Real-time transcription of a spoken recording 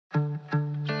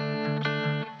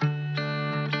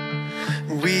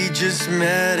We just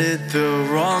met at the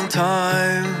wrong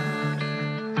time,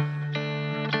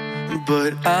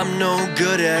 but I'm no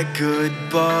good at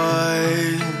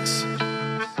goodbyes.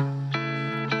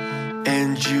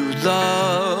 And you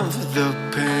love the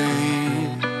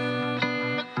pain.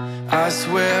 I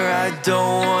swear I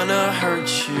don't wanna hurt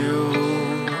you,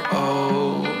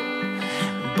 oh,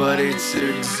 but it's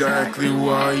exactly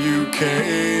why you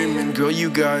came. And girl, you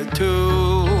got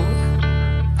two.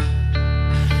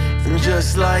 And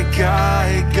just like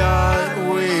I got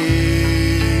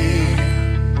weak,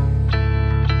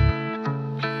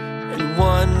 and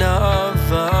one of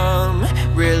them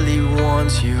really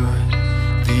wants you,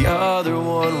 the other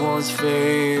one wants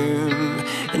fame.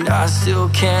 And I still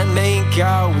can't make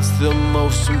out what's the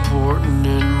most important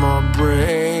in my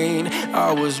brain.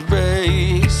 I was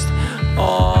raised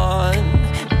on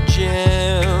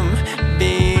Jim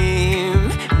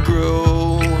Beam,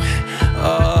 grew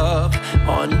up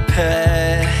on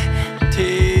Petty,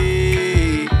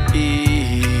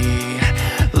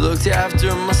 looked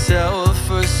after myself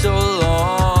for so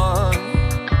long.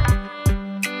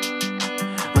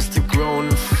 Must have grown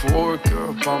a fork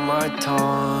up on my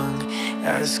tongue.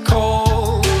 As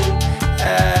cold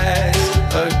as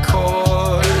a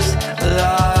course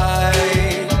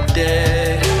light,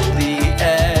 deadly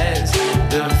as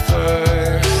the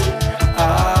first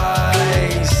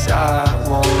ice. I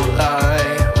won't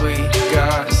lie, we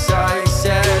got sights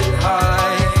set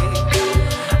high.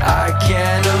 I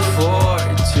can't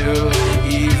afford to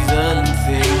even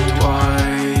think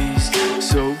twice.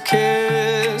 So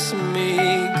kiss me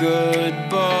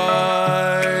goodbye,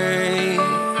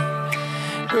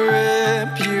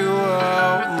 rip you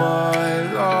out my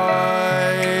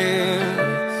life.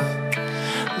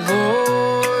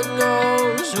 Lord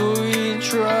knows we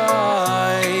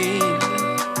tried.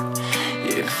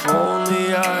 If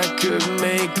only I could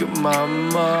make up my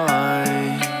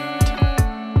mind.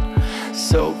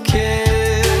 So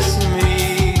kiss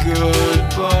me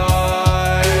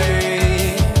goodbye.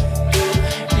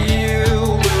 You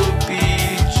will be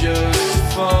just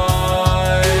fine.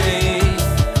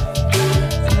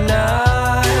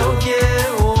 I'll get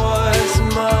what's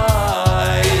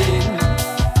mine.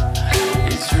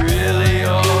 It's really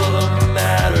all a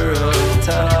matter of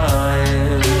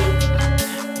time.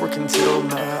 Working till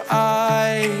my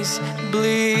eyes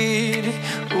bleed.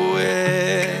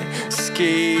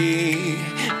 Whiskey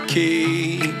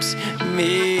keeps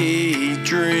me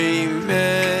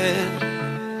dreaming,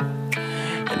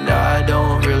 and I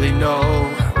don't really know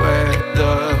where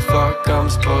the fuck I'm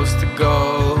supposed to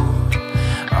go.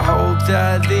 I hope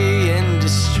that the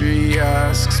industry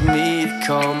asks me to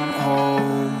come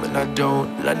home. And I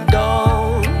don't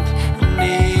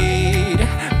need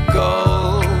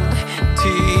gold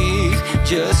teeth,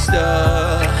 just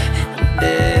a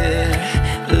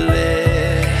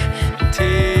ability.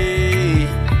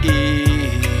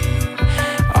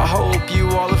 I hope you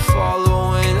all are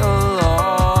following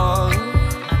along.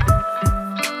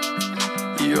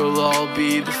 You'll all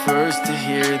be the first to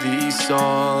hear these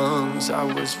songs. I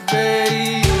was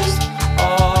raised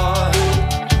on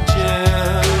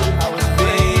Jim. I was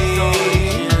raised on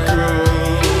Jim. Grew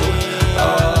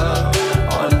up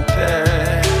on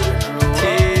Petty.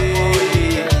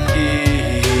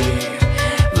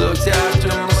 Looked after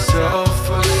myself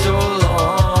for so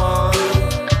long.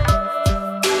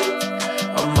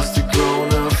 I must have grown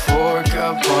a fork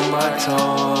up on my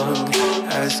tongue.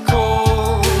 As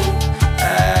cold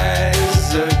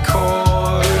as a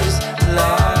course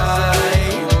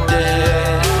light,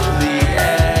 deadly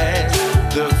as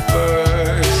the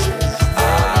first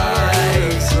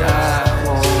ice. I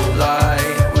won't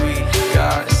lie, we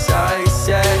got sights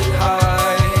set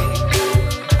high.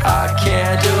 I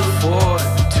can't afford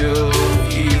to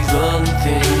even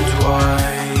think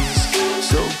twice.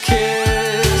 So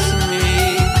kiss me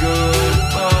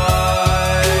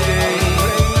goodbye,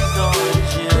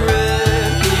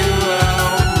 rip you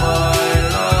out my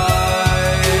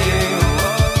life.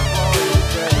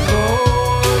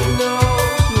 Lord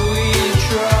knows we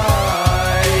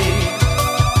tried.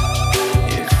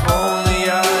 If only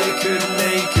I could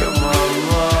make up my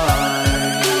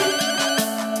mind.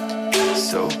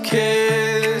 So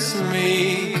kiss me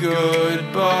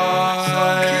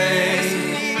goodbye.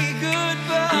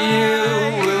 You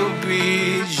will be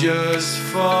just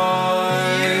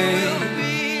fine.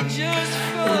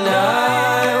 And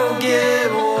I'll get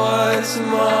what's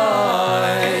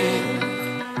mine.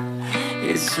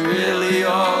 It's really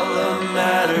all a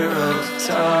matter of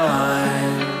time.